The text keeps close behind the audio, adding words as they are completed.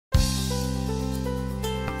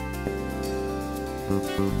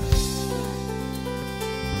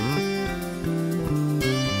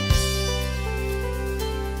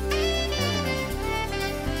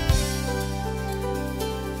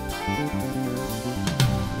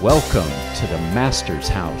Welcome to the Master's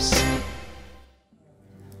house.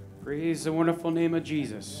 Praise the wonderful name of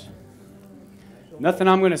Jesus. Nothing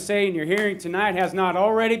I'm going to say in your hearing tonight has not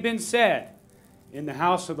already been said in the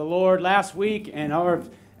house of the Lord last week, and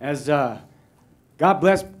God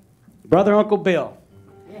bless Brother Uncle Bill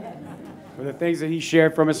for the things that he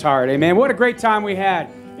shared from his heart. Amen. What a great time we had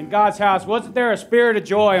in God's house. Wasn't there a spirit of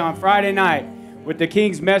joy on Friday night with the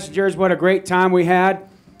King's Messengers? What a great time we had.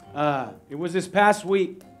 It was this past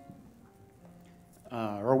week,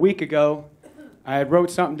 or a week ago. I had wrote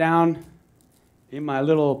something down in my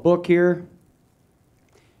little book here,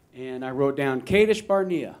 and I wrote down Kadesh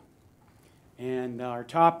Barnea. And our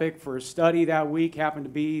topic for study that week happened to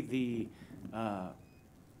be the,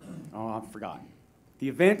 I forgot. The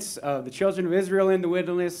events of the children of Israel in the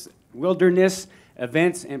wilderness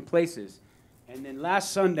events and places. And then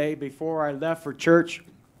last Sunday, before I left for church,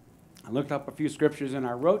 I looked up a few scriptures and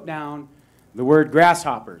I wrote down the word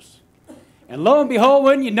grasshoppers. And lo and behold,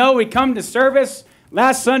 wouldn't you know, we come to service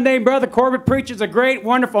last Sunday. Brother Corbett preaches a great,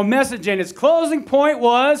 wonderful message, and his closing point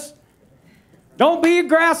was, don't be a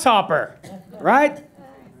grasshopper, right?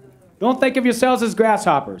 Don't think of yourselves as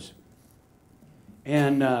grasshoppers.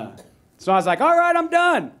 And so I was like, all right, I'm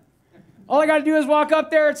done. All I got to do is walk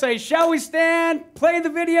up there and say, shall we stand, play the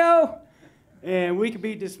video, and we can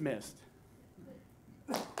be dismissed.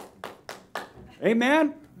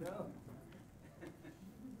 Amen?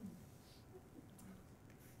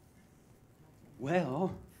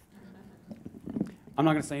 Well, I'm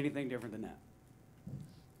not going to say anything different than that.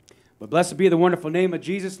 But blessed be the wonderful name of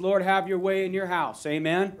Jesus. Lord, have your way in your house.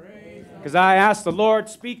 Amen? Because I ask the Lord,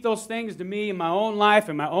 speak those things to me in my own life,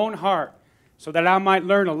 in my own heart, so that I might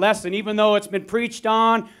learn a lesson, even though it's been preached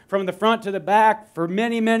on from the front to the back for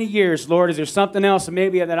many, many years. Lord, is there something else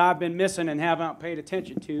maybe that I've been missing and haven't paid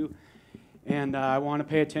attention to? And I want to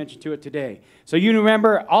pay attention to it today. So you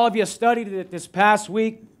remember, all of you studied it this past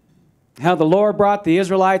week, how the Lord brought the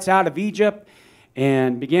Israelites out of Egypt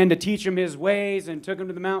and began to teach them His ways and took them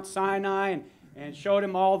to the Mount Sinai and showed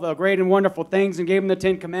them all the great and wonderful things and gave them the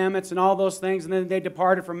 10 Commandments and all those things. And then they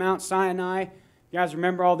departed from Mount Sinai. You guys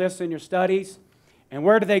remember all this in your studies? And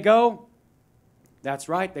where did they go? That's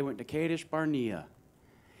right, they went to Kadesh Barnea.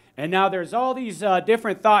 And now there's all these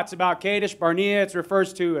different thoughts about Kadesh Barnea. It's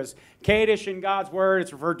referred to as Kadesh in God's Word.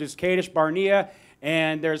 It's referred to as Kadesh Barnea.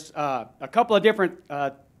 And there's a couple of different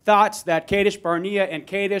thoughts that Kadesh Barnea and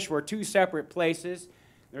Kadesh were two separate places.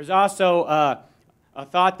 There's also a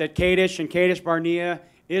thought that Kadesh and Kadesh Barnea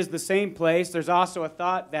is the same place. There's also a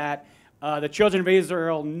thought that the children of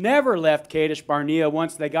Israel never left Kadesh Barnea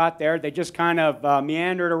once they got there. They just kind of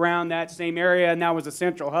meandered around that same area, and that was a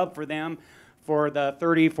central hub for them for the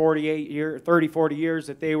 30, 40 years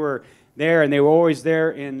that they were there, and they were always there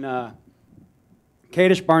in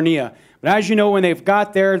Kadesh Barnea. But as you know, when they've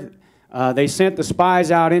got there, they sent the spies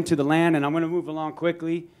out into the land, and I'm going to move along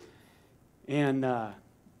quickly. And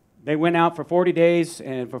they went out for 40 days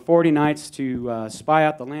and for 40 nights to spy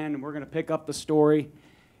out the land, and we're going to pick up the story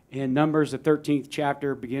in Numbers, the 13th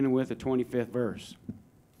chapter, beginning with the 25th verse.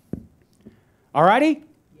 All righty?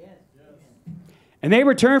 Yes. And they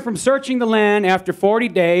returned from searching the land after 40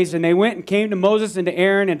 days, and they went and came to Moses and to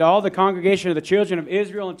Aaron and to all the congregation of the children of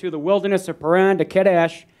Israel into the wilderness of Paran to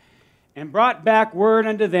Kadesh, and brought back word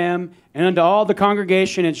unto them and unto all the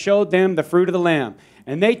congregation, and showed them the fruit of the land.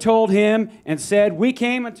 And they told him and said, we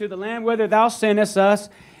came unto the land whither thou sentest us,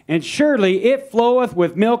 and surely it floweth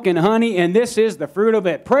with milk and honey, and this is the fruit of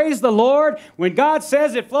it. Praise the Lord. When God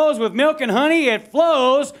says it flows with milk and honey, it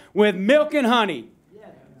flows with milk and honey.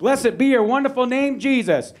 Blessed be your wonderful name,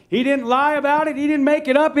 Jesus. He didn't lie about it. He didn't make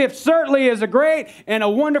it up. It certainly is a great and a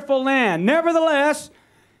wonderful land. Nevertheless,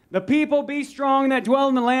 the people be strong that dwell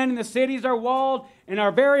in the land, and the cities are walled and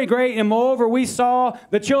are very great. And moreover, we saw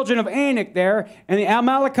the children of Anak there, and the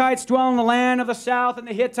Amalekites dwell in the land of the south, and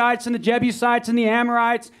the Hittites and the Jebusites and the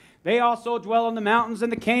Amorites. They also dwell in the mountains,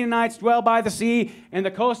 and the Canaanites dwell by the sea and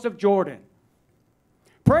the coast of Jordan.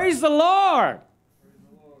 Praise the Lord.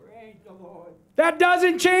 Praise the Lord. That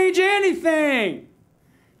doesn't change anything.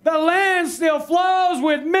 The land still flows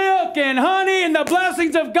with milk and honey, and the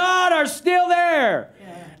blessings of God are still there.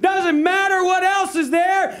 Doesn't matter what else is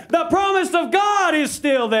there. The promise of God is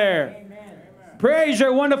still there. Amen. Praise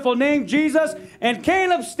your wonderful name, Jesus. And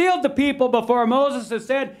Caleb stilled the people before Moses and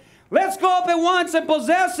said, let's go up at once and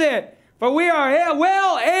possess it, for we are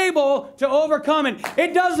well able to overcome it.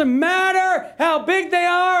 It doesn't matter how big they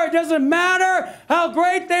are. It doesn't matter how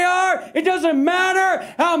great they are. It doesn't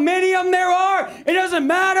matter how many of them there are. It doesn't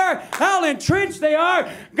matter how entrenched they are.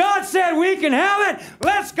 God said we can have it.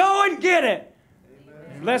 Let's go and get it.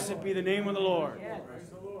 Amen. Blessed be the name of the Lord. Yes.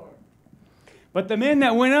 But the men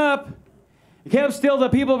that went up, kept still the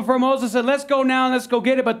people before Moses said, let's go now and let's go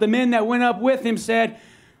get it. But the men that went up with him said,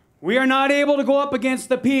 we are not able to go up against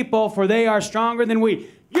the people, for they are stronger than we.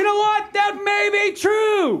 You know what? That may be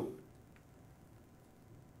true.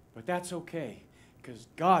 But that's okay, because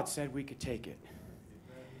God said we could take it.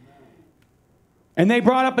 And they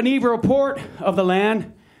brought up an evil report of the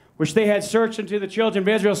land, which they had searched unto the children of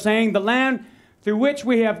Israel, saying, the land through which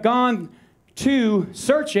we have gone to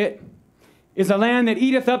search it is a land that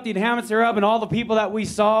eateth up the inhabitants thereof, and all the people that we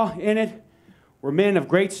saw in it were men of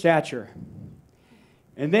great stature.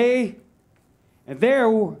 And there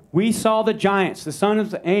we saw the giants, the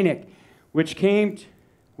sons of Anak, which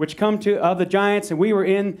come to of the giants, and we were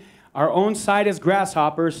in our own sight as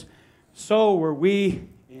grasshoppers, so were we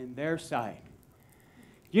in their sight.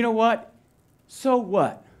 You know what? So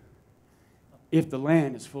what if the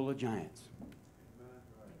land is full of giants?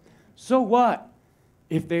 So what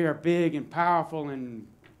if they are big and powerful and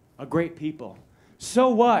a great people? So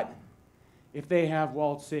what if they have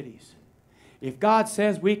walled cities? If God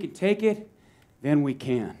says we can take it, then we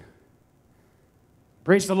can.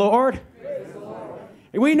 Praise the Lord. Praise the Lord.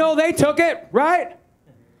 And we know they took it, right?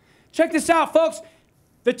 Check this out, folks.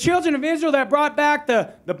 The children of Israel that brought back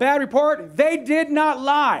the bad report, they did not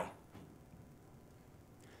lie.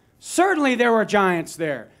 Certainly there were giants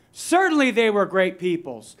there. Certainly they were great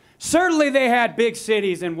peoples. Certainly they had big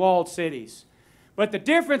cities and walled cities. But the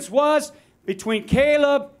difference was between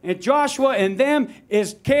Caleb and Joshua and them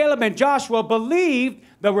is Caleb and Joshua believed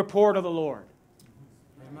the report of the Lord.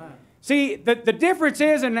 Amen. See, the difference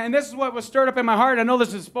is, and this is what was stirred up in my heart, I know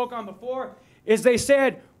this was spoken on before, is they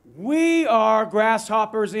said, we are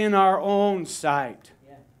grasshoppers in our own sight.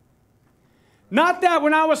 Yeah. Not that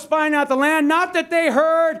when I was spying out the land, not that they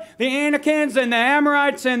heard the Anakims and the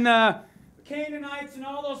Amorites and the Canaanites and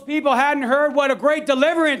all those people hadn't heard what a great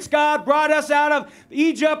deliverance God brought us out of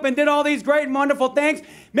Egypt and did all these great and wonderful things.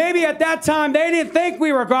 Maybe at that time they didn't think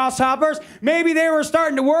we were grasshoppers. Maybe they were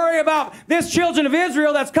starting to worry about this children of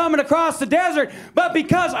Israel that's coming across the desert. But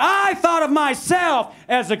because I thought of myself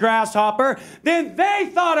as a grasshopper, then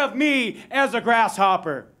they thought of me as a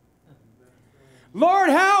grasshopper. Lord,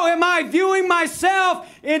 how am I viewing myself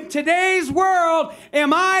in today's world?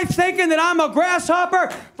 Am I thinking that I'm a grasshopper?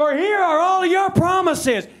 For here are all of your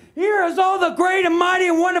promises. Here is all the great and mighty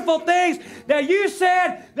and wonderful things that you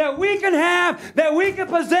said that we can have, that we can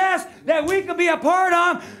possess, that we can be a part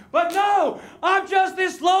of. But no, I'm just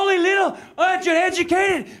this lowly little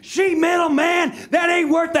uneducated sheet metal man that ain't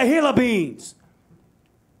worth a hill of beans.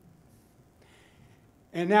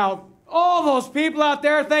 And now all those people out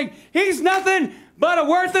there think he's nothing but a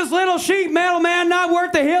worthless little sheet metal man, not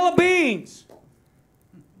worth a hill of beans.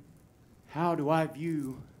 How do I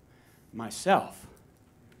view myself?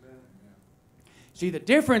 See, the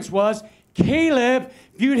difference was Caleb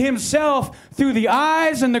viewed himself through the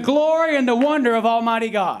eyes and the glory and the wonder of Almighty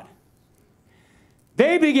God.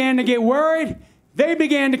 They began to get worried. They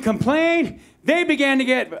began to complain. They began to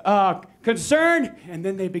get concerned. And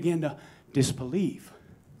then they began to disbelieve.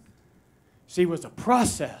 See, it was a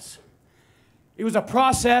process. It was a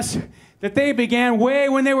process that they began way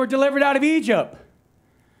when they were delivered out of Egypt.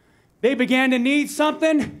 They began to need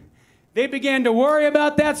something. They began to worry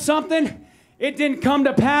about that something. It didn't come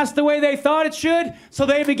to pass the way they thought it should, so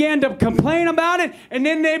they began to complain about it, and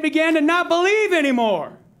then they began to not believe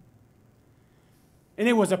anymore. And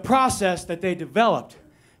it was a process that they developed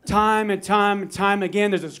time and time and time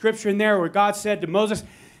again. There's a scripture in there where God said to Moses,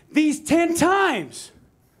 these 10 times.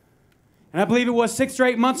 And I believe it was 6 or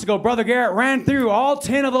 8 months ago, Brother Garrett ran through all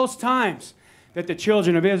 10 of those times that the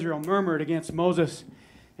children of Israel murmured against Moses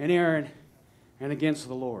and Aaron and against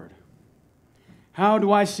the Lord. How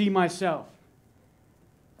do I see myself?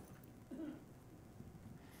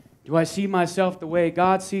 Do I see myself the way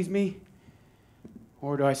God sees me?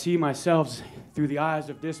 Or do I see myself through the eyes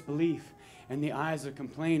of disbelief and the eyes of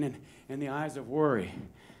complaining and the eyes of worry?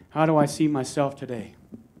 How do I see myself today?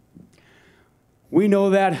 We know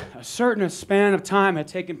that a certain span of time had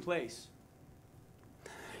taken place.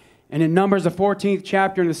 And in Numbers, the 14th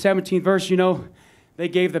chapter and the 17th verse, you know, they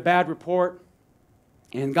gave the bad report.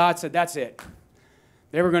 And God said, that's it.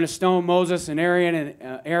 They were going to stone Moses and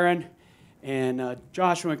Aaron and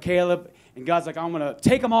Joshua and Caleb. And God's like, I'm going to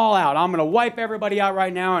take them all out. I'm going to wipe everybody out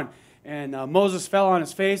right now. And Moses fell on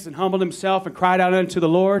his face and humbled himself and cried out unto the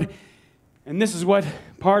Lord. And this is what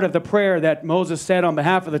part of the prayer that Moses said on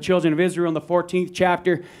behalf of the children of Israel in the 14th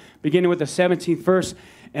chapter, beginning with the 17th verse.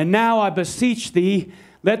 And now I beseech thee,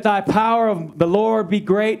 let thy power of the Lord be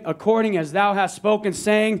great, according as thou hast spoken,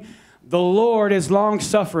 saying, the Lord is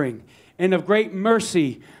long-suffering and of great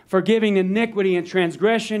mercy, forgiving iniquity and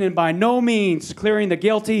transgression, and by no means clearing the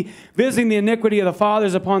guilty, visiting the iniquity of the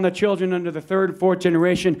fathers upon the children unto the third and fourth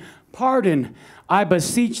generation. Pardon, I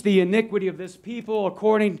beseech the iniquity of this people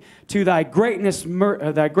according to thy greatness,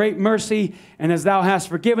 thy great mercy, and as thou hast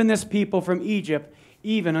forgiven this people from Egypt,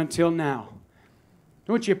 even until now.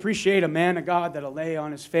 Don't you appreciate a man of God that'll lay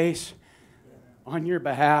on his face on your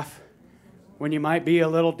behalf when you might be a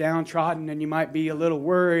little downtrodden and you might be a little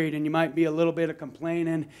worried and you might be a little bit of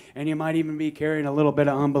complaining and you might even be carrying a little bit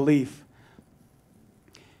of unbelief?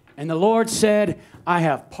 And the Lord said, I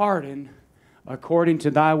have pardoned according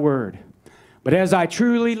to thy word. But as I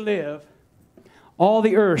truly live, all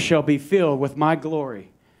the earth shall be filled with my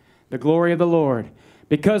glory, the glory of the Lord.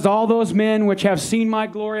 Because all those men which have seen my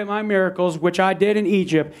glory and my miracles, which I did in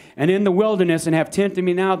Egypt and in the wilderness, and have tempted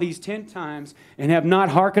me now these 10 times, and have not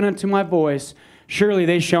hearkened unto my voice, surely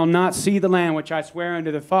they shall not see the land which I swear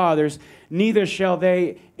unto their fathers, neither shall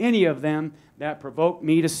they, any of them, that provoke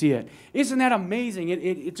me to see it. Isn't that amazing?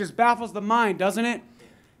 It just baffles the mind, doesn't it?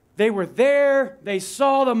 They were there. They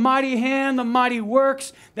saw the mighty hand, the mighty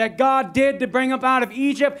works that God did to bring them out of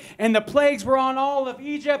Egypt. And the plagues were on all of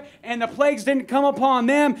Egypt. And the plagues didn't come upon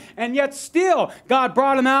them. And yet still, God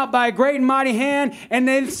brought them out by a great and mighty hand. And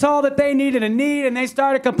they saw that they needed a need. And they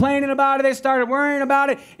started complaining about it. They started worrying about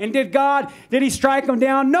it. And did He strike them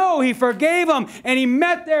down? No, He forgave them. And He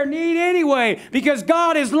met their need anyway. Because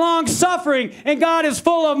God is long-suffering. And God is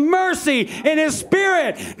full of mercy. And His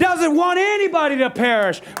Spirit doesn't want anybody to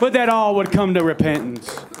perish, but that all would come to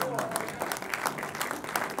repentance.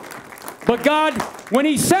 But God, when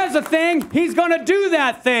He says a thing, He's going to do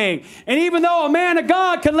that thing. And even though a man of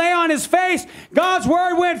God could lay on his face, God's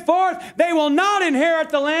word went forth, they will not inherit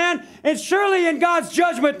the land. And surely in God's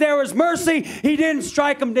judgment there was mercy. He didn't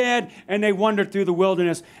strike them dead, and they wandered through the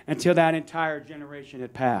wilderness until that entire generation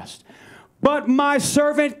had passed. But my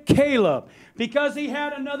servant Caleb, because he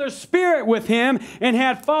had another spirit with him and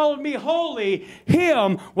had followed me wholly,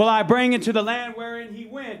 him will I bring into the land wherein he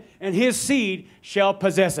went, and his seed shall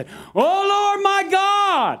possess it. Oh Lord my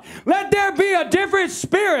God, let there be a different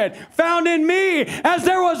spirit found in me, as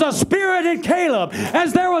there was a spirit in Caleb,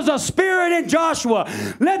 as there was a spirit in Joshua.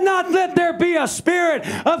 Let there be a spirit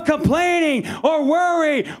of complaining or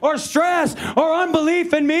worry or stress or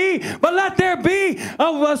unbelief in me, but let there be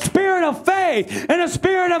a spirit of faith and a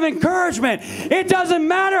spirit of encouragement. It doesn't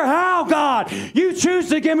matter how, God, you choose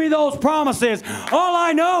to give me those promises. All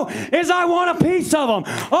I know is I want a piece of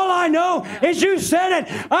them. All I know is you said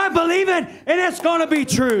it, I believe it, and it's going to be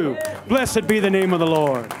true. Blessed be the name of the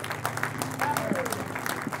Lord.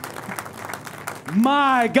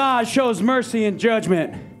 My God shows mercy and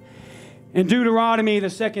judgment. In Deuteronomy, the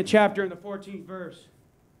 2nd chapter, and the 14th verse.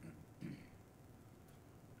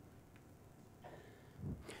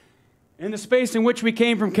 In the space in which we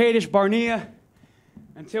came from Kadesh Barnea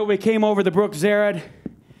until we came over the brook Zered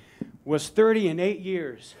was 30 and 8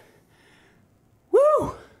 years. Woo!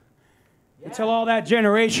 Yeah. Until all that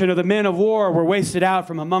generation of the men of war were wasted out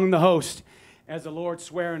from among the host, as the Lord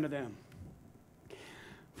sware unto them.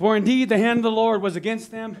 For indeed the hand of the Lord was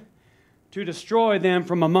against them to destroy them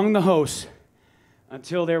from among the hosts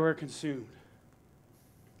until they were consumed.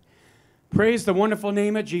 Praise the wonderful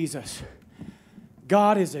name of Jesus.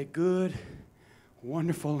 God is a good,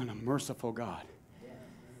 wonderful, and a merciful God.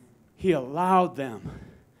 He allowed them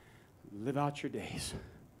to live out your days.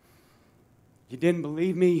 You didn't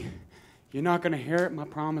believe me? You're not going to inherit my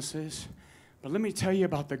promises. But let me tell you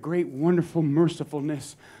about the great, wonderful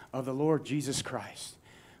mercifulness of the Lord Jesus Christ.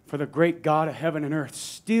 For the great God of heaven and earth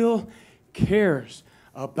still cares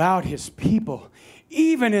about His people.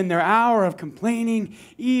 Even in their hour of complaining,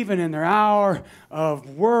 even in their hour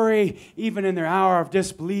of worry, even in their hour of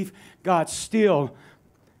disbelief, God still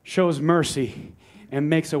shows mercy and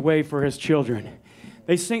makes a way for His children.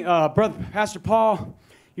 They sing, Pastor Paul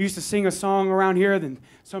used to sing a song around here, then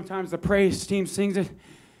sometimes the praise team sings it.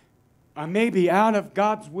 I may be out of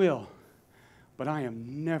God's will, but I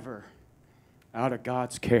am never out of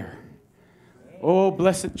God's care. Oh,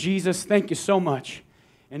 blessed Jesus, thank you so much.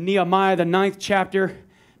 In Nehemiah, the 9th chapter,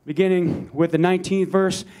 beginning with the 19th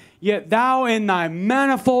verse, yet thou in thy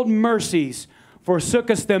manifold mercies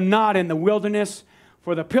forsookest them not in the wilderness,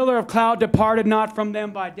 for the pillar of cloud departed not from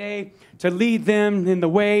them by day to lead them in the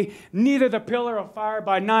way, neither the pillar of fire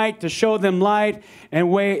by night to show them light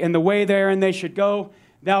and the way therein they should go.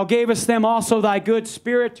 Thou gavest them also thy good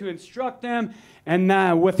spirit to instruct them, and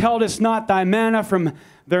withheldest not thy manna from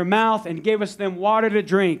their mouth, and gavest them water to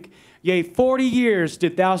drink. Yea, 40 years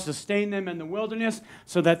didst thou sustain them in the wilderness,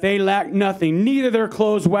 so that they lacked nothing. Neither their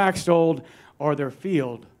clothes waxed old, or their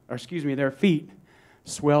feet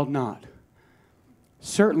swelled not.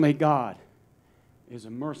 Certainly God is a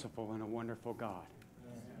merciful and a wonderful God.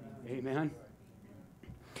 Amen.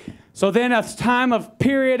 So then a time of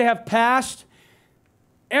period have passed.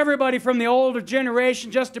 Everybody from the older generation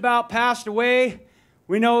just about passed away.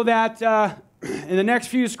 We know that in the next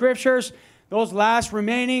few scriptures, those last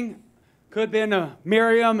remaining could have been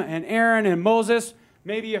Miriam and Aaron and Moses,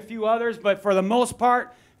 maybe a few others, but for the most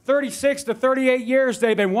part, 36 to 38 years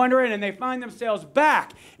they've been wandering, and they find themselves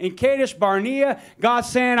back in Kadesh Barnea. God's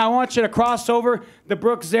saying, I want you to cross over the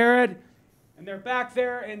brook Zered, and they're back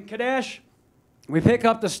there in Kadesh. We pick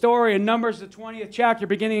up the story in Numbers, the 20th chapter,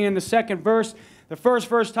 beginning in the 2nd verse. The first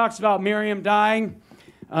verse talks about Miriam dying,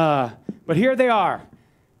 but here they are.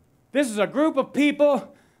 This is a group of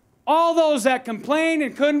people, all those that complained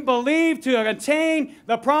and couldn't believe to attain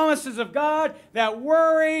the promises of God, that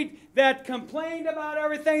worried, that complained about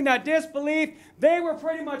everything, that disbelieved, they were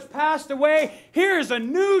pretty much passed away. Here's a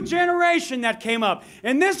new generation that came up.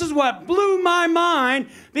 And this is what blew my mind,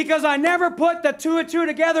 because I never put the 2 and 2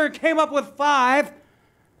 together and came up with 5.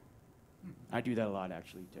 I do that a lot,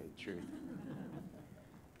 actually, to tell you the truth.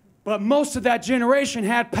 But most of that generation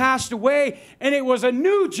had passed away, and it was a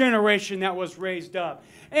new generation that was raised up.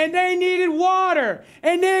 And they needed water,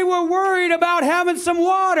 and they were worried about having some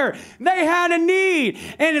water. They had a need.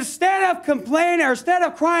 And instead of complaining, or instead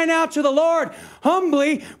of crying out to the Lord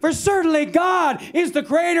humbly, for certainly God is the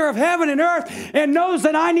creator of heaven and earth and knows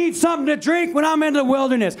that I need something to drink when I'm in the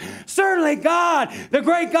wilderness. Certainly God, the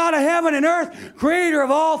great God of heaven and earth, creator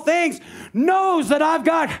of all things, knows that I've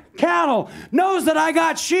got cattle, knows that I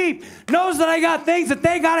got sheep, knows that I got things that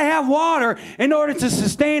they got to have water in order to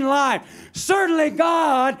sustain life. Certainly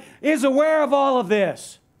God is aware of all of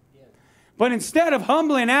this. But instead of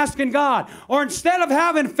humbly and asking God, or instead of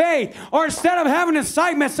having faith, or instead of having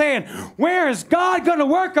excitement saying, where is God going to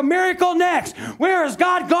work a miracle next? Where is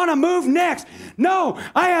God going to move next? No,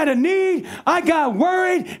 I had a need, I got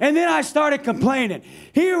worried, and then I started complaining.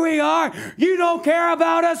 Here we are. You don't care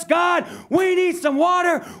about us, God. We need some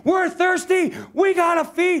water. We're thirsty. We got to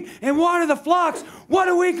feed and water the flocks. What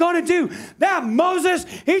are we going to do? That Moses,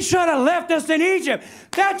 he should have left us in Egypt.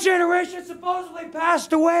 That generation supposedly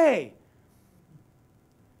passed away.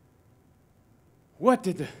 What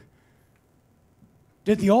did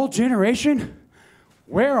the old generation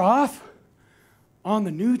wear off on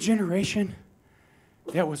the new generation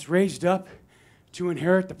that was raised up to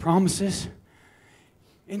inherit the promises?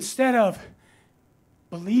 Instead of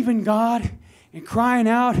believing God and crying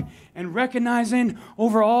out and recognizing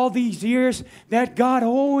over all these years that God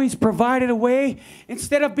always provided a way,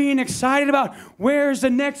 instead of being excited about where's the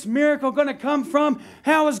next miracle going to come from,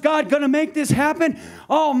 how is God going to make this happen?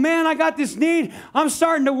 Oh man, I got this need. I'm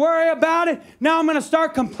starting to worry about it. Now I'm going to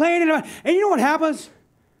start complaining about it. And you know what happens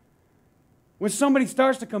when somebody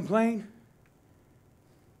starts to complain?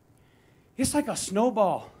 It's like a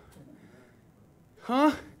snowball.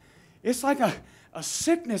 Huh? It's like a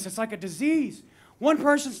sickness. It's like a disease. One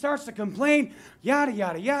person starts to complain, yada,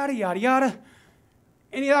 yada, yada, yada, yada.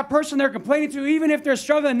 And that person they're complaining to, even if they're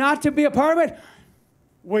struggling not to be a part of it,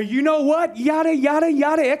 well, you know what? Yada, yada,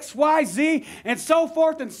 yada, X, Y, Z, and so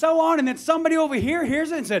forth and so on. And then somebody over here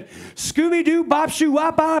hears it and said, Scooby-Doo, bop, shoo,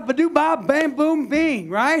 wop, bop, ba-doo, bop, bam, boom,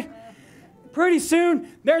 bing, right? Pretty soon,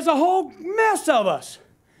 there's a whole mess of us.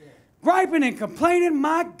 Griping and complaining,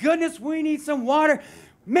 my goodness, we need some water.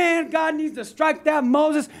 Man, God needs to strike that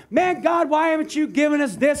Moses. Man, God, why haven't you given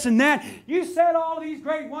us this and that? You said all these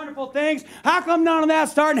great, wonderful things. How come none of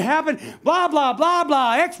that's starting to happen? Blah, blah, blah,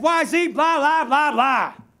 blah. X, Y, Z, blah, blah, blah,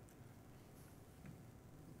 blah.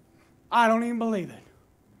 I don't even believe it.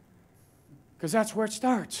 Because that's where it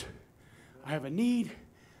starts. I have a need.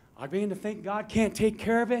 I begin to think God can't take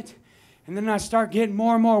care of it. And then I start getting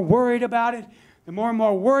more and more worried about it. The more and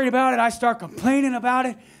more worried about it, I start complaining about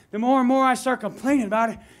it. The more and more I start complaining about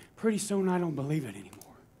it, pretty soon I don't believe it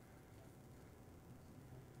anymore.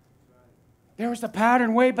 There was the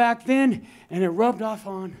pattern way back then, and it rubbed off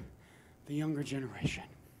on the younger generation.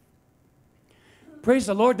 Praise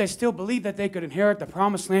the Lord, they still believed that they could inherit the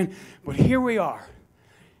promised land, but here we are,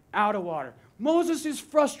 out of water. Moses is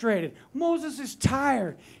frustrated. Moses is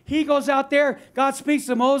tired. He goes out there. God speaks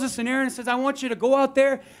to Moses and Aaron and says, I want you to go out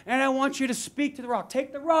there and I want you to speak to the rock.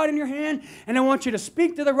 Take the rod in your hand and I want you to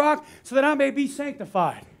speak to the rock so that I may be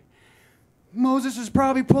sanctified. Moses is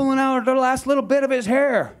probably pulling out the last little bit of his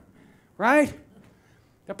hair, right?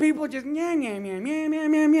 The people just, yeah, yeah, yeah, yeah, yeah,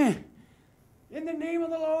 yeah, yeah. In the name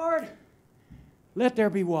of the Lord, let there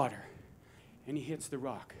be water. And he hits the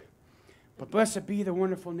rock. But blessed be the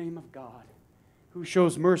wonderful name of God, who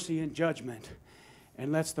shows mercy and judgment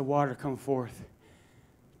and lets the water come forth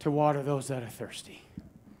to water those that are thirsty.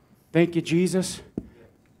 Thank you, Jesus.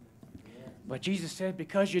 But Jesus said,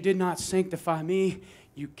 because you did not sanctify me,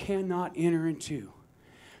 you cannot enter into.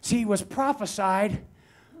 See, it was prophesied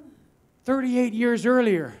 38 years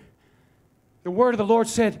earlier. The word of the Lord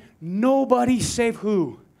said, nobody save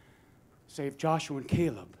who? Save Joshua and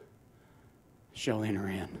Caleb shall enter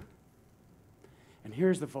in. And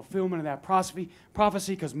here's the fulfillment of that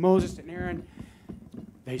prophecy, because Moses and Aaron,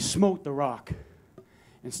 they smote the rock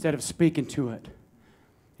instead of speaking to it.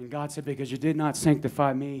 And God said, because you did not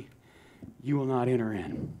sanctify me, you will not enter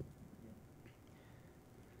in.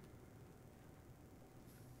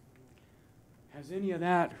 Has any of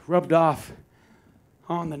that rubbed off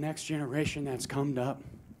on the next generation that's come up?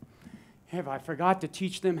 Have I forgot to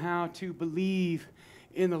teach them how to believe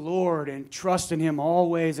in the Lord and trust in Him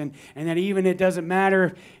always, and that even it doesn't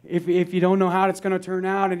matter if you don't know how it's going to turn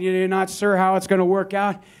out and you're not sure how it's going to work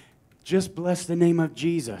out, just bless the name of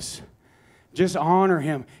Jesus. Just honor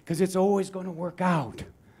Him, because it's always going to work out.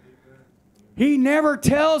 He never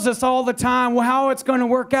tells us all the time how it's going to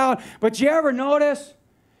work out, but you ever notice?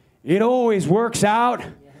 It always works out.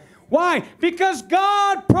 Why? Because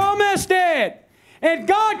God promised it. And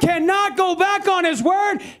God cannot go back on His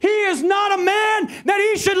word. He is not a man that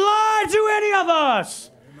He should lie to any of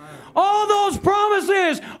us. All those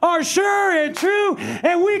promises are sure and true,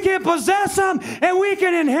 and we can possess them, and we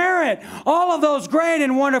can inherit all of those great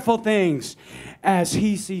and wonderful things as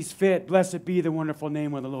He sees fit. Blessed be the wonderful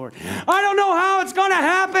name of the Lord. I don't know how it's going to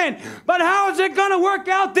happen, but how is it going to work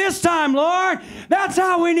out this time, Lord? That's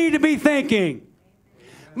how we need to be thinking.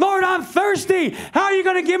 Lord, I'm thirsty. How are you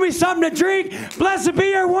going to give me something to drink? Blessed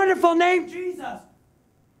be your wonderful name, Jesus.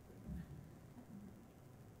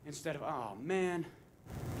 Instead of, oh, man,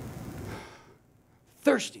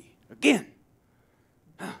 thirsty again.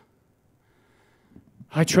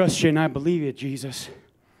 I trust you and I believe you, Jesus.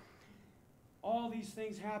 All these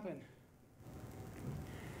things happen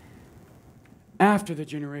after the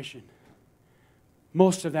generation.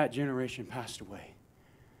 Most of that generation passed away.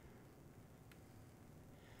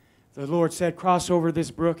 The Lord said, cross over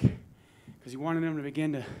this brook, because He wanted them to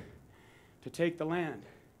begin to take the land.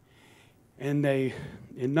 And they,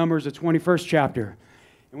 in Numbers, the 21st chapter,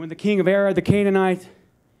 and when the king of Arad, the Canaanite,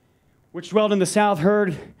 which dwelt in the south,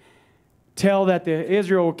 heard tell that the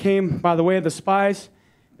Israel came by the way of the spies,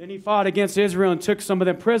 then he fought against Israel and took some of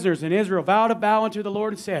them prisoners. And Israel vowed a vow unto the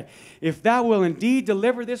Lord and said, if thou wilt indeed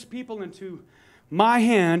deliver this people into my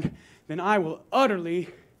hand, then I will utterly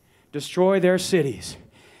destroy their cities.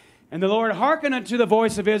 And the Lord hearkened unto the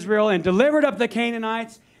voice of Israel and delivered up the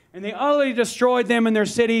Canaanites, and they utterly destroyed them in their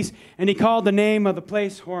cities, and He called the name of the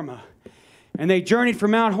place Hormah. And they journeyed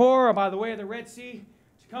from Mount Hor by the way of the Red Sea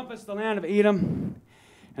to compass the land of Edom,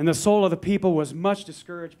 and the soul of the people was much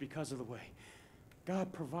discouraged because of the way.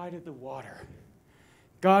 God provided the water.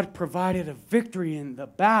 God provided a victory in the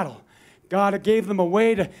battle. God gave them a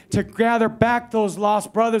way to gather back those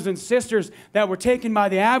lost brothers and sisters that were taken by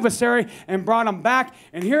the adversary and brought them back.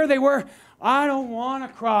 And here they were. I don't want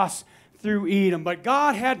to cross through Edom. But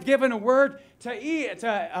God had given a word to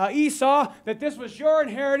Esau that this was your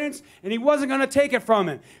inheritance and He wasn't going to take it from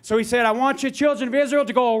him. So He said, I want you children of Israel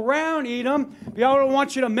to go around Edom. I don't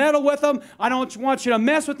want you to meddle with them. I don't want you to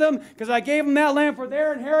mess with them, because I gave them that land for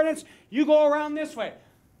their inheritance. You go around this way.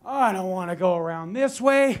 I don't want to go around this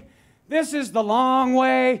way. This is the long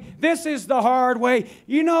way. This is the hard way.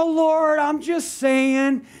 You know, Lord, I'm just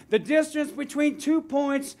saying the distance between 2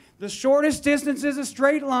 points, the shortest distance is a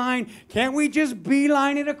straight line. Can't we just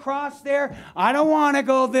beeline it across there? I don't want to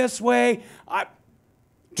go this way.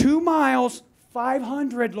 2 miles,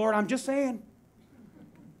 500, Lord, I'm just saying.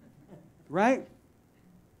 Right?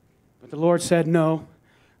 But the Lord said, no,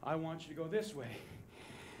 I want you to go this way.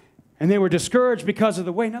 And they were discouraged because of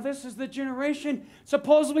the way. Now, this is the generation,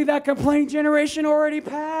 supposedly that complaining generation already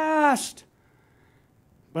passed.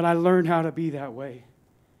 But I learned how to be that way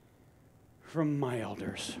from my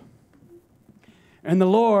elders. And the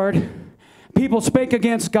Lord, people spake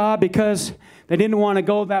against God because they didn't want to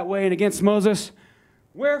go that way, and against Moses.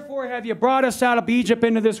 Wherefore have you brought us out of Egypt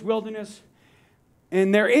into this wilderness?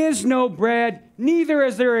 And there is no bread, neither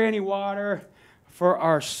is there any water, for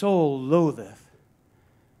our soul loatheth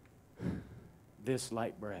this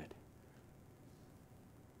light bread.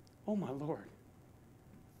 Oh, my Lord.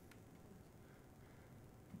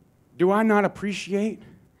 Do I not appreciate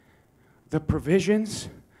the provisions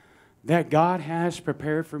that God has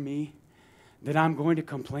prepared for me, that I'm going to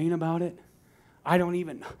complain about it? I don't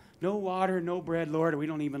even, no water, no bread, Lord. We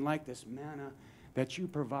don't even like this manna that you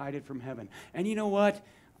provided from heaven. And you know what?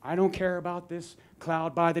 I don't care about this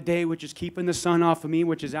cloud by the day, which is keeping the sun off of me,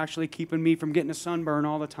 which is actually keeping me from getting a sunburn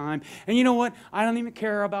all the time. And you know what? I don't even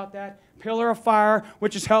care about that pillar of fire,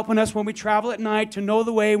 which is helping us when we travel at night to know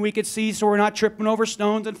the way we could see so we're not tripping over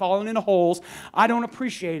stones and falling into holes. I don't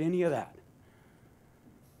appreciate any of that.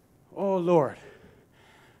 Oh, Lord,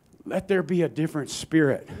 let there be a different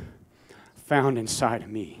spirit found inside of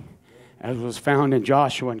me, as was found in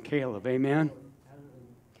Joshua and Caleb. Amen?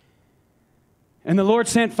 And the Lord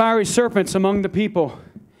sent fiery serpents among the people,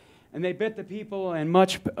 and they bit the people, and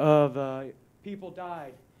much of people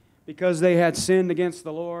died because they had sinned against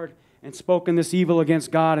the Lord and spoken this evil against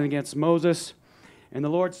God and against Moses. And the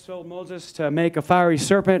Lord told Moses to make a fiery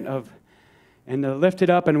serpent and to lift it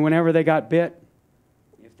up, and whenever they got bit,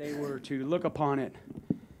 if they were to look upon it,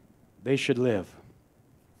 they should live.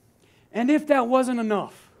 And if that wasn't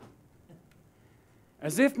enough,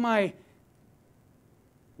 as if my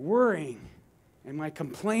worrying and my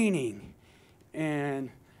complaining and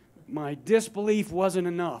my disbelief wasn't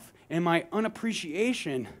enough, and my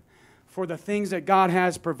unappreciation for the things that God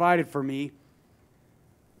has provided for me,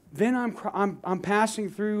 then I'm passing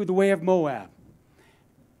through the way of Moab.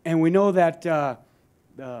 And we know that the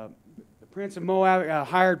prince of Moab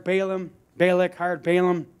Balak hired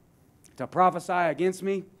Balaam to prophesy against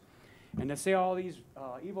me and to say all these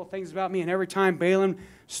evil things about me. And every time Balaam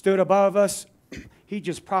stood above us, he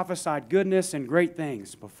just prophesied goodness and great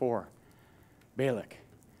things before Balak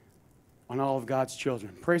on all of God's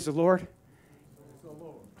children. Praise the Lord. Praise the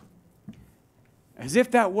Lord. As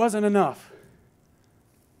if that wasn't enough,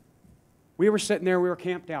 we were sitting there, we were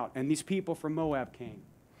camped out, and these people from Moab came.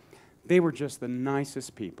 They were just the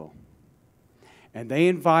nicest people. And they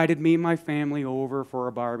invited me and my family over for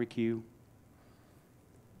a barbecue.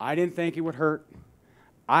 I didn't think it would hurt.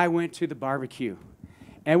 I went to the barbecue.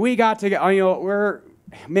 And we got to,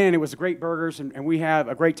 it was great burgers, and we had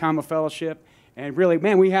a great time of fellowship. And really,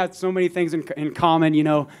 man, we had so many things in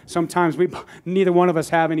common, Sometimes neither one of us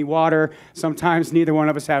have any water. Sometimes neither one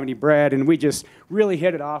of us have any bread. And we just really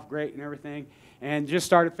hit it off great and everything. And just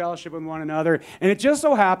started fellowship with one another. And it just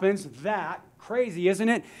so happens that, crazy, isn't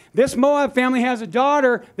it? This Moab family has a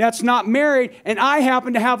daughter that's not married, and I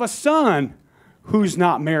happen to have a son who's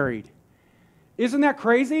not married. Isn't that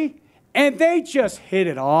crazy? And they just hit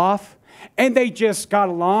it off, and they just got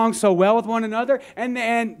along so well with one another. And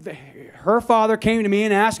her father came to me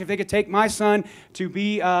and asked if they could take my son to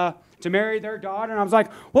marry their daughter. And I was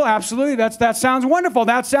like, well, absolutely. That sounds wonderful.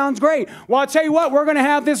 That sounds great. Well, I'll tell you what, we're going to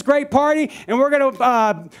have this great party, and we're going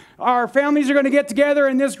to, our families are going to get together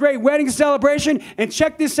in this great wedding celebration. And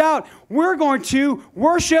check this out. We're going to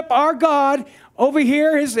worship our God over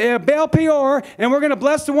here, his Baal Peor, and we're going to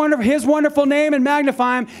bless his wonderful name and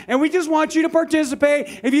magnify him. And we just want you to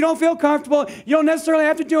participate. If you don't feel comfortable, you don't necessarily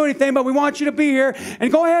have to do anything, but we want you to be here.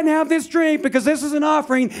 And go ahead and have this drink, because this is an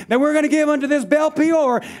offering that we're going to give unto this Baal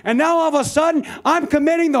Peor. And now all of a sudden, I'm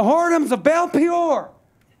committing the whoredoms of Baal Peor.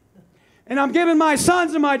 And I'm giving my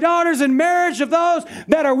sons and my daughters in marriage of those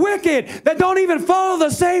that are wicked, that don't even follow the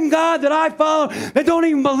same God that I follow, that don't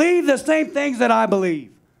even believe the same things that I believe.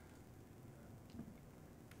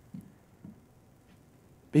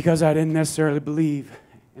 Because I didn't necessarily believe,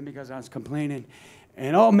 and because I was complaining.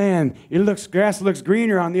 And oh man, grass looks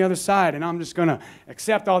greener on the other side, and I'm just going to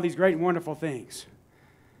accept all these great and wonderful things.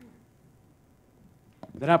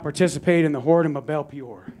 That I participate in the whoredom of Baal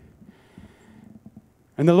Peor.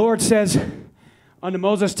 And the Lord says unto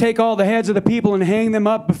Moses, take all the heads of the people and hang them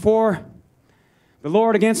up before the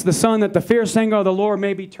Lord against the sun, that the fierce anger of the Lord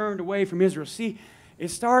may be turned away from Israel. See, it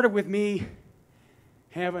started with me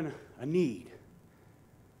having a need.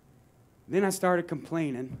 Then I started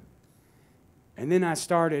complaining, and then I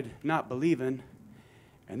started not believing,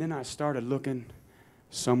 and then I started looking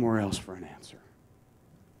somewhere else for an answer.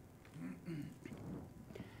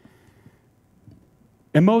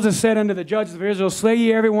 And Moses said unto the judges of Israel, slay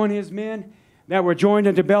ye every one of his men that were joined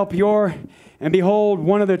unto Baal Peor. And behold,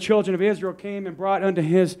 one of the children of Israel came and brought unto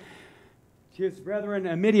his brethren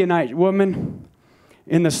a Midianite woman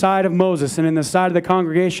in the sight of Moses and in the sight of the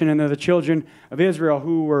congregation and of the children of Israel,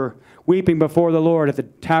 who were weeping before the Lord at the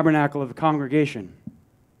tabernacle of the congregation.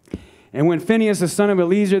 And when Phinehas, the son of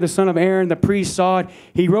Eleazar, the son of Aaron, the priest, saw it,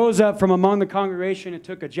 he rose up from among the congregation and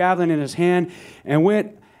took a javelin in his hand and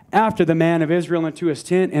went after the man of Israel into his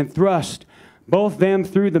tent and thrust both them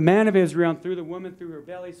through the man of Israel and through the woman through her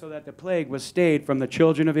belly, so that the plague was stayed from the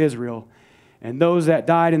children of Israel. And those that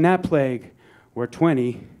died in that plague were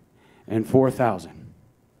 24,000.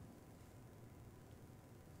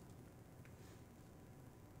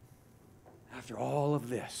 after all of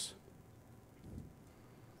this,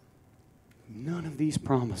 none of these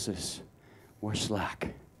promises were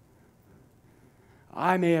slack.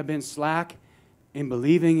 I may have been slack in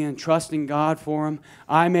believing and trusting God for them.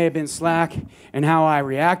 I may have been slack in how I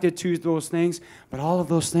reacted to those things, but all of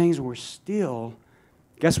those things were still,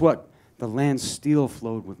 guess what? The land still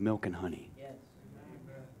flowed with milk and honey. Yes.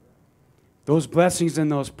 Those blessings and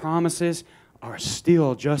those promises are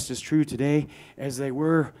still just as true today as they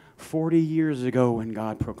were 40 years ago when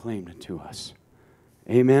God proclaimed it to us.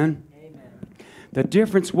 Amen? Amen. The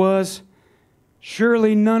difference was,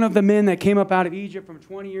 surely none of the men that came up out of Egypt from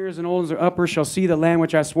 20 years and old or upper shall see the land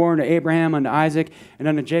which I swore unto Abraham, unto Isaac, and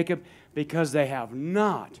unto Jacob, because they have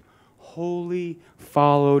not wholly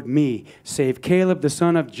followed me, save Caleb the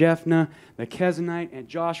son of Jephunneh the Kenizzite, and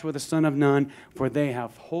Joshua the son of Nun, for they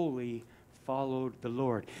have wholly followed the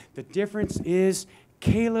Lord. The difference is,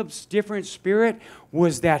 Caleb's different spirit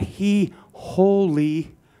was that he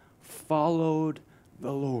wholly followed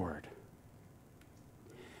the Lord.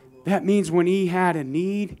 That means when he had a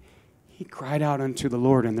need, he cried out unto the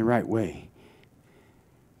Lord in the right way.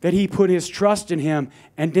 That he put his trust in him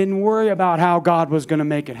and didn't worry about how God was going to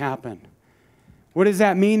make it happen. What does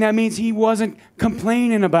that mean? That means he wasn't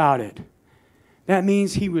complaining about it. That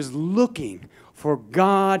means he was looking for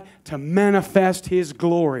God to manifest his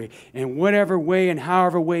glory in whatever way and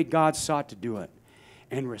however way God sought to do it,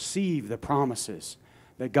 and receive the promises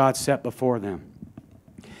that God set before them.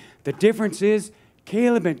 The difference is,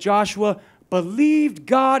 Caleb and Joshua believed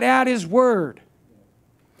God at his word.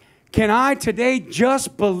 Can I today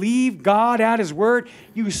just believe God at his word?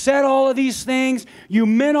 You said all of these things. You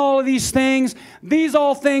meant all of these things. These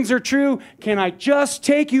all things are true. Can I just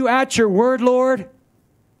take you at your word, Lord?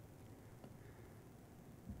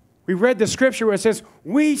 We read the scripture where it says,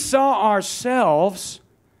 we saw ourselves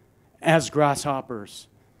as grasshoppers.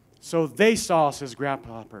 So they saw us as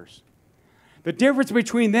grasshoppers. The difference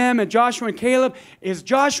between them and Joshua and Caleb is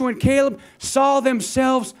Joshua and Caleb saw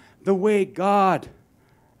themselves the way God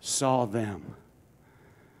saw them.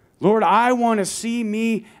 Lord, I want to see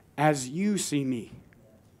me as you see me.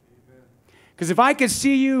 Because if I could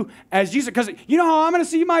see you as you see, because you know how I'm going to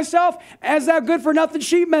see myself? As that good-for-nothing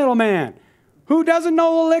sheet metal man who doesn't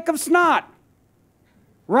know a lick of snot.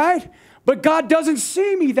 Right? But God doesn't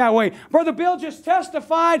see me that way. Brother Bill just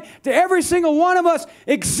testified to every single one of us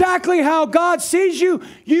exactly how God sees you.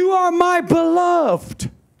 You are my beloved.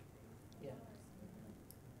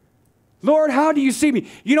 Lord, how do you see me?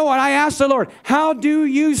 You know what? I asked the Lord, how do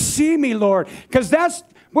you see me, Lord? Because that's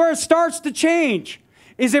where it starts to change.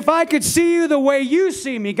 Is if I could see you the way you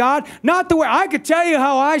see me, God, not the way I could tell you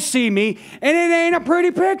how I see me, and it ain't a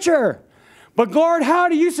pretty picture. But Lord, how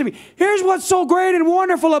do you see me? Here's what's so great and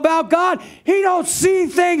wonderful about God. He don't see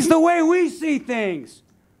things the way we see things.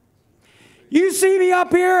 You see me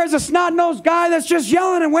up here as a snot-nosed guy that's just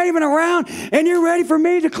yelling and waving around, and you're ready for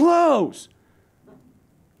me to close.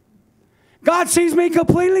 God sees me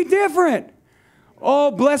completely different.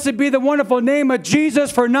 Oh, blessed be the wonderful name of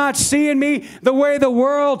Jesus for not seeing me the way the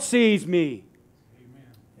world sees me.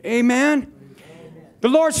 Amen. Amen. The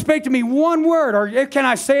Lord spake to me one word, or can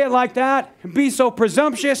I say it like that and be so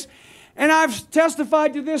presumptuous? And I've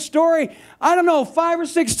testified to this story, I don't know, 5 or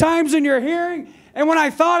 6 times in your hearing. And when I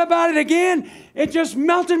thought about it again, it just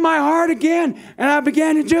melted my heart again. And I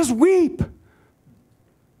began to just weep.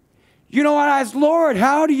 You know what? I asked, Lord,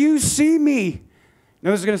 how do you see me? Now,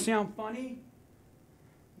 this is going to sound funny.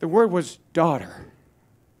 The word was daughter.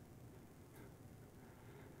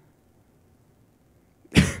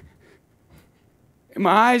 And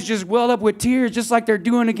my eyes just welled up with tears, just like they're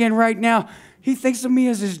doing again right now. He thinks of me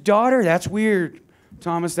as his daughter? That's weird.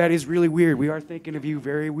 Thomas, that is really weird. We are thinking of you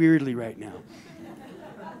very weirdly right now.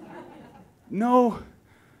 No,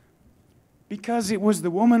 because it was the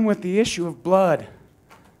woman with the issue of blood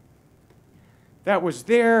that was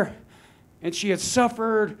there, and she had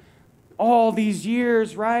suffered all these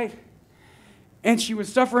years, right? And she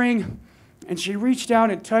was suffering, and she reached out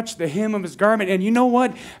and touched the hem of his garment. And you know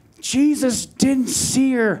what? Jesus didn't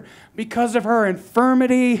see her because of her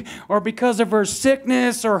infirmity or because of her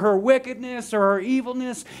sickness or her wickedness or her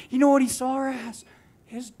evilness. You know what he saw her as?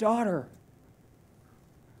 His daughter.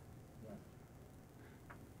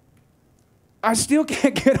 I still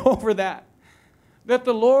can't get over that. That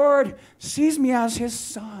the Lord sees me as his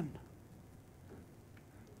son.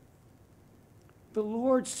 The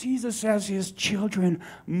Lord sees us as his children,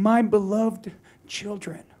 my beloved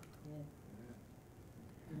children.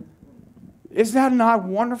 Is that not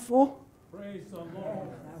wonderful? Praise the Lord.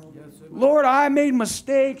 Lord, I made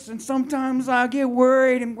mistakes, and sometimes I get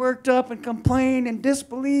worried and worked up and complain and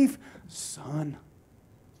disbelief. Son,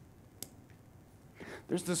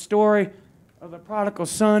 There's the story of the prodigal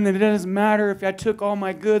son, and it doesn't matter if I took all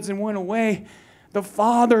my goods and went away. The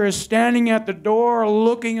father is standing at the door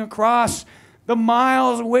looking across the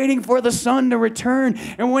miles waiting for the son to return.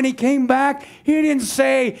 And when he came back, he didn't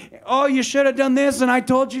say, oh, you should have done this and I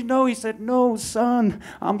told you no. He said, no, son,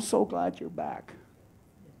 I'm so glad you're back.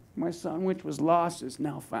 My son, which was lost, is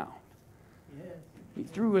now found. He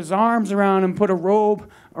threw his arms around him, put a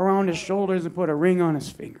robe around his shoulders, and put a ring on his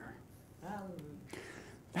finger.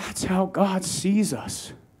 That's how God sees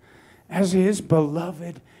us, as His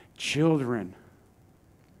beloved children.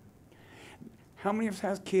 How many of us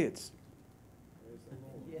have kids?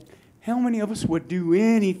 How many of us would do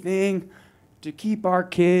anything to keep our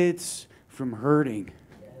kids from hurting?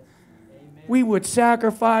 We would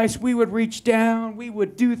sacrifice, we would reach down, we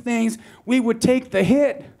would do things, we would take the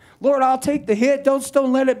hit. Lord, I'll take the hit.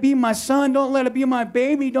 Don't let it be my son. Don't let it be my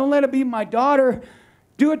baby. Don't let it be my daughter.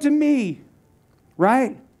 Do it to me.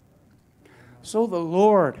 Right? So the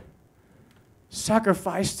Lord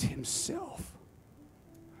sacrificed Himself.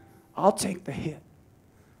 I'll take the hit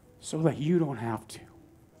so that you don't have to.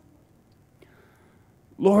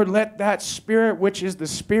 Lord, let that Spirit, which is the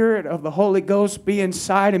Spirit of the Holy Ghost, be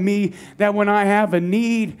inside of me, that when I have a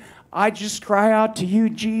need, I just cry out to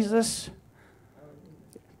you, Jesus.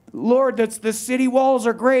 Lord, the city walls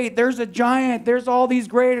are great. There's a giant. There's all these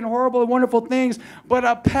great and horrible and wonderful things.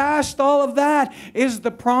 But past all of that is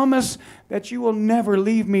the promise that you will never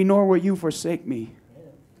leave me, nor will you forsake me.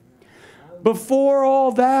 Before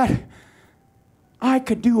all that, I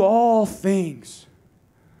could do all things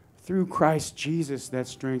through Christ Jesus that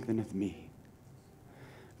strengtheneth me.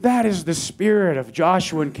 That is the spirit of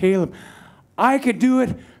Joshua and Caleb. I could do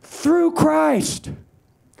it through Christ.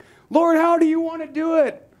 Lord, how do you want to do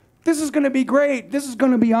it? This is going to be great. This is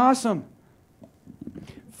going to be awesome.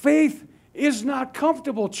 Faith is not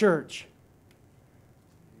comfortable, church.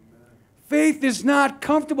 Faith is not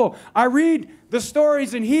comfortable. I read the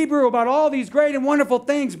stories in Hebrew about all these great and wonderful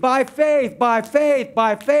things by faith, by faith,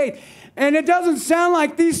 by faith. And it doesn't sound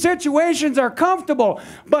like these situations are comfortable.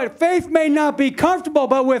 But faith may not be comfortable,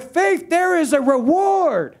 but with faith there is a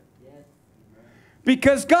reward.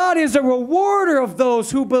 Because God is a rewarder of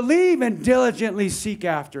those who believe and diligently seek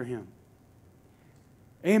after Him.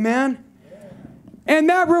 Amen? And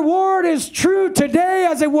that reward is true today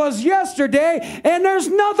as it was yesterday, and there's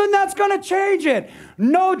nothing that's going to change it.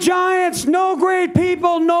 No giants, no great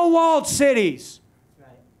people, no walled cities.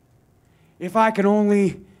 If I can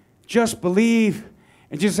only just believe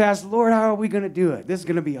and just ask, Lord, how are we going to do it? This is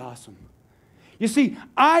going to be awesome. You see,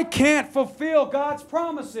 I can't fulfill God's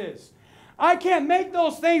promises. I can't make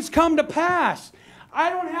those things come to pass. I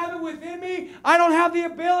don't have it within me. I don't have the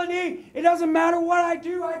ability. It doesn't matter what I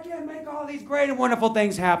do. I can't make all these great and wonderful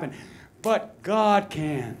things happen. But God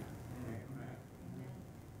can.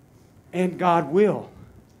 And God will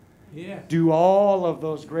do all of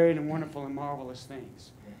those great and wonderful and marvelous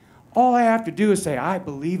things. All I have to do is say, I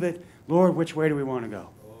believe it. Lord, which way do we want to go?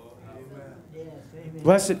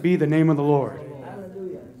 Blessed be the name of the Lord.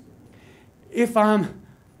 If I'm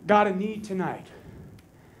got a need tonight,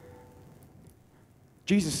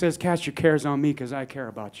 Jesus says, cast your cares on me because I care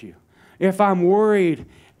about you. If I'm worried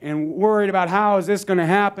about how is this going to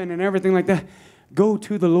happen and everything like that, go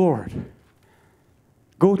to the Lord.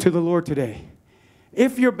 Go to the Lord today.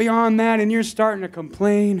 If you're beyond that and you're starting to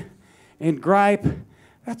complain and gripe,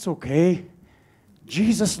 that's okay.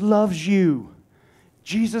 Jesus loves you.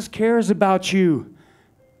 Jesus cares about you.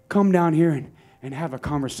 Come down here and have a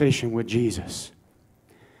conversation with Jesus.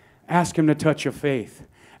 Ask Him to touch your faith.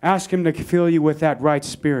 Ask Him to fill you with that right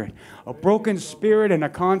spirit. A broken spirit and a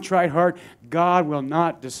contrite heart, God will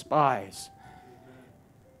not despise.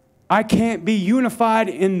 I can't be unified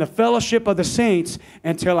in the fellowship of the saints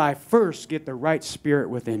until I first get the right spirit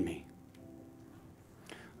within me.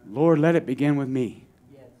 Lord, let it begin with me.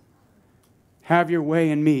 Have your way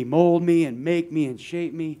in me. Mold me and make me and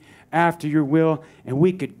shape me after your will. And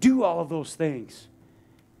we could do all of those things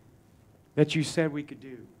that you said we could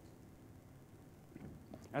do.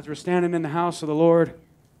 As we're standing in the house of the Lord,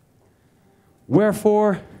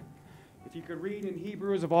 wherefore, if you could read in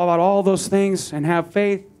Hebrews about all those things and have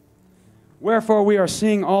faith, wherefore we are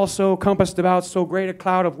seeing also compassed about so great a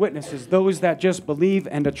cloud of witnesses, those that just believe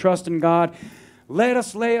and to trust in God. Let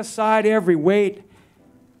us lay aside every weight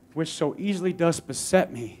which so easily does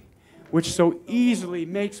beset me, which so easily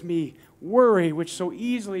makes me worry, which so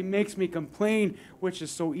easily makes me complain, which has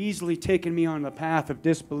so easily taken me on the path of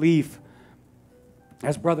disbelief.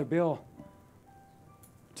 As Brother Bill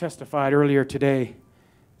testified earlier today,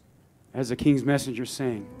 as the King's messenger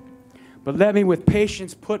sang, but let me with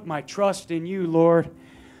patience put my trust in you, Lord.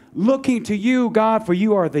 looking to you, God, for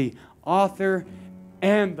you are the author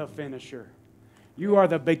and the finisher. You are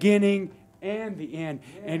the beginning and the end.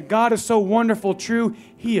 And God is so wonderful, true.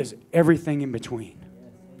 He is everything in between.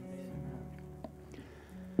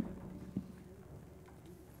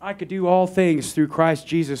 I could do all things through Christ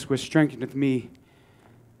Jesus, which strengtheneth me.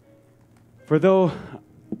 For though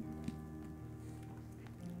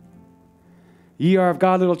ye are of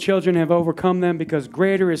God, little children, have overcome them, because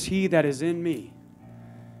greater is He that is in me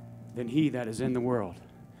than he that is in the world.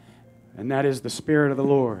 And that is the Spirit of the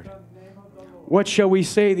Lord. What shall we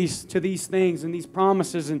say to these things and these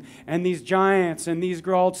promises and these giants and these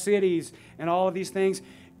walled cities and all of these things?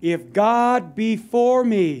 If God be for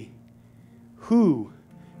me, who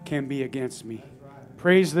can be against me?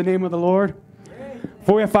 Praise the name of the Lord.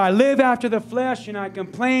 For if I live after the flesh, and I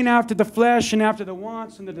complain after the flesh and after the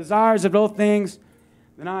wants and the desires of those things,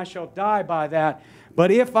 then I shall die by that. But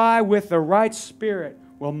if I with the right spirit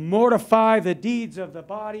will mortify the deeds of the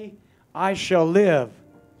body, I shall live.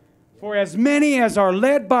 For as many as are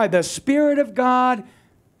led by the Spirit of God,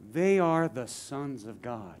 they are the sons of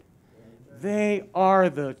God. They are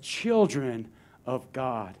the children of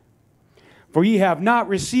God. For ye have not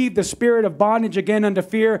received the spirit of bondage again unto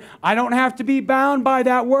fear. I don't have to be bound by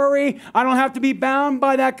that worry. I don't have to be bound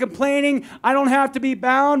by that complaining. I don't have to be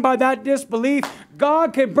bound by that disbelief.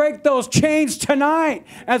 God can break those chains tonight,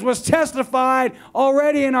 as was testified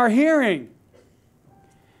already in our hearing.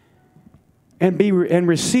 And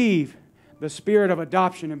receive the spirit of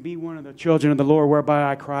adoption and be one of the children of the Lord,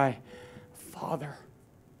 whereby I cry, Father.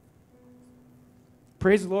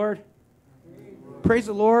 Praise the Lord. Praise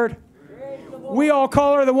the Lord. We all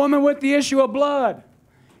call her the woman with the issue of blood.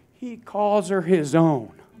 He calls her his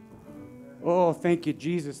own. Oh, thank you,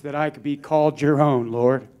 Jesus, that I could be called your own,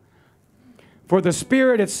 Lord. For the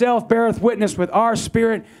Spirit itself beareth witness with our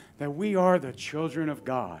spirit that we are the children of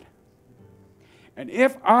God. And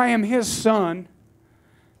if I am his son,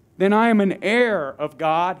 then I am an heir of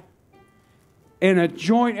God and a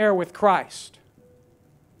joint heir with Christ.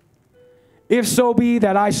 If so be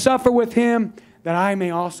that I suffer with him, that I may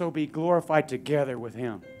also be glorified together with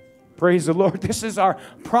him. Praise the Lord. This is our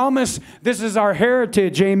promise. This is our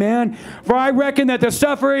heritage. Amen. For I reckon that the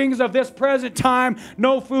sufferings of this present time,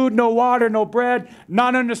 no food, no water, no bread,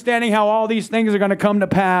 not understanding how all these things are going to come to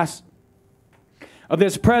pass, of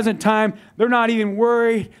this present time, they're not even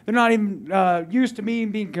worried. They're not even used to me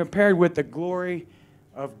being compared with the glory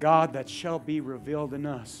of God that shall be revealed in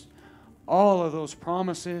us. All of those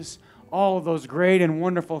promises, all of those great and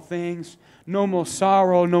wonderful things, no more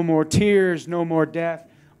sorrow, no more tears, no more death.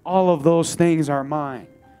 All of those things are mine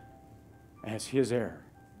as his heir.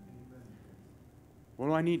 What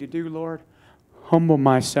do I need to do, Lord? Humble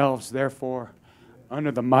myself, therefore,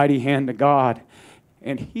 under the mighty hand of God,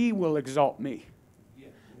 and he will exalt me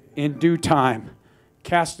in due time,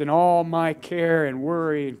 casting all my care and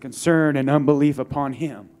worry and concern and unbelief upon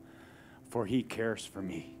him, for he cares for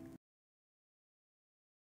me.